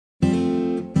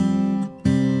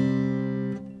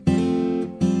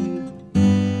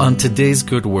On today's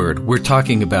Good Word, we're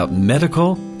talking about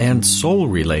medical and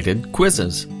soul-related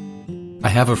quizzes. I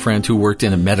have a friend who worked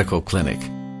in a medical clinic.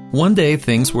 One day,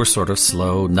 things were sort of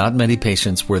slow. Not many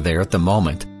patients were there at the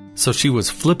moment, so she was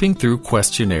flipping through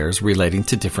questionnaires relating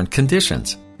to different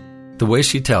conditions. The way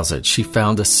she tells it, she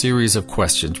found a series of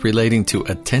questions relating to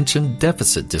attention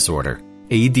deficit disorder,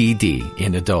 ADD,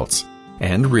 in adults.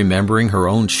 And remembering her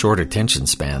own short attention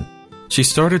span, she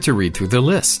started to read through the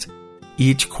list.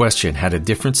 Each question had a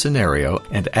different scenario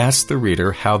and asked the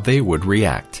reader how they would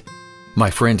react.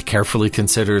 My friend carefully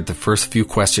considered the first few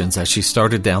questions as she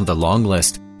started down the long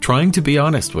list, trying to be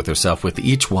honest with herself with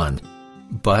each one.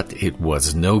 But it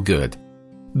was no good.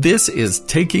 "This is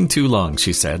taking too long,"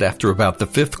 she said after about the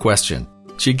fifth question.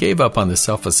 She gave up on the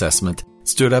self-assessment,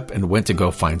 stood up and went to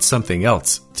go find something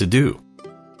else to do.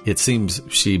 It seems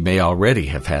she may already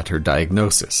have had her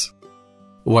diagnosis.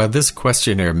 While this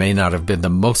questionnaire may not have been the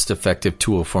most effective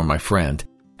tool for my friend,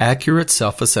 accurate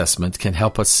self-assessment can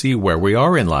help us see where we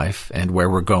are in life and where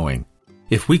we're going.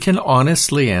 If we can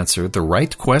honestly answer the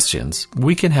right questions,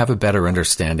 we can have a better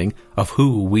understanding of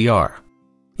who we are.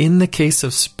 In the case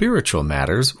of spiritual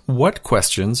matters, what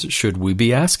questions should we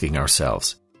be asking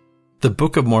ourselves? The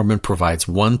Book of Mormon provides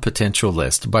one potential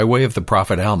list by way of the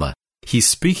prophet Alma. He's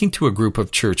speaking to a group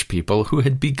of church people who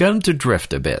had begun to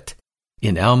drift a bit.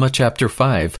 In Alma chapter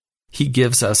 5, he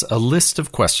gives us a list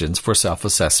of questions for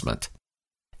self-assessment.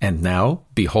 "And now,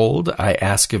 behold, I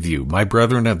ask of you, my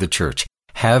brethren of the church,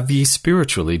 have ye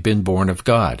spiritually been born of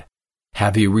God?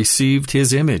 Have ye received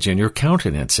his image in your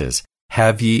countenances?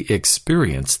 Have ye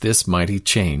experienced this mighty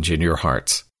change in your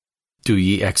hearts? Do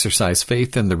ye exercise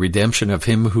faith in the redemption of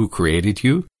him who created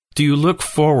you? Do you look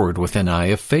forward with an eye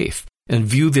of faith, and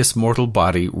view this mortal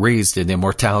body raised in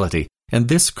immortality, and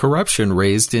this corruption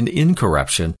raised in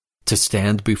incorruption, to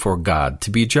stand before God, to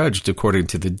be judged according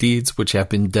to the deeds which have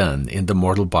been done in the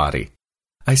mortal body?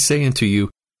 I say unto you,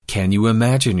 can you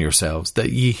imagine yourselves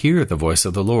that ye hear the voice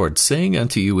of the Lord, saying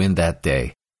unto you in that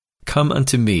day, Come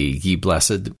unto me, ye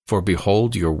blessed, for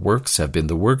behold, your works have been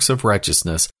the works of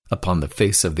righteousness upon the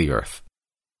face of the earth.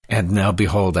 And now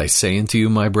behold, I say unto you,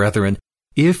 my brethren,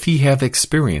 if ye have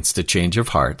experienced a change of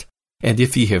heart, and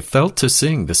if ye have felt to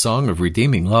sing the song of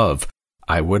redeeming love,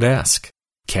 I would ask,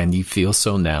 can ye feel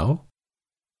so now?"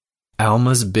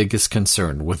 Alma's biggest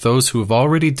concern with those who have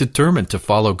already determined to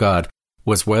follow God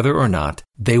was whether or not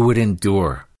they would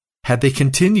endure. Had they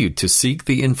continued to seek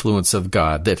the influence of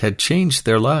God that had changed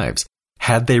their lives?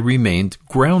 Had they remained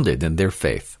grounded in their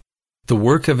faith? The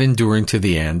work of enduring to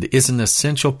the end is an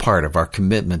essential part of our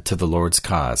commitment to the Lord's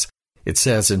cause. It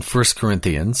says in 1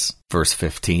 Corinthians, verse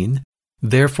 15,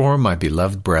 "Therefore, my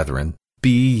beloved brethren, be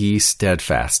ye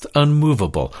steadfast,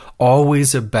 unmovable,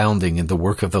 always abounding in the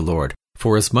work of the Lord,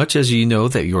 for as much as ye know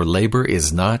that your labor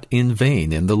is not in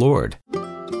vain in the Lord."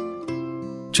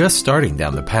 Just starting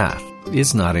down the path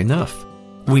is not enough.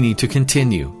 We need to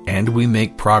continue, and we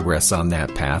make progress on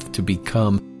that path to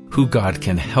become who God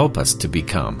can help us to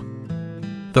become.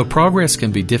 Though progress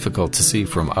can be difficult to see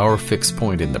from our fixed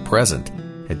point in the present,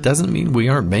 it doesn't mean we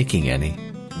aren't making any.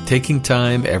 Taking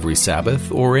time every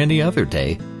Sabbath or any other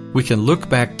day, we can look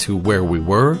back to where we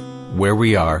were, where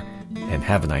we are, and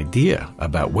have an idea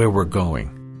about where we're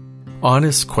going.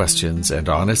 Honest questions and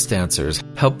honest answers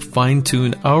help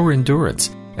fine-tune our endurance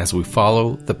as we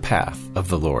follow the path of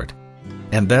the Lord.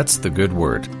 And that's the Good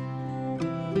Word.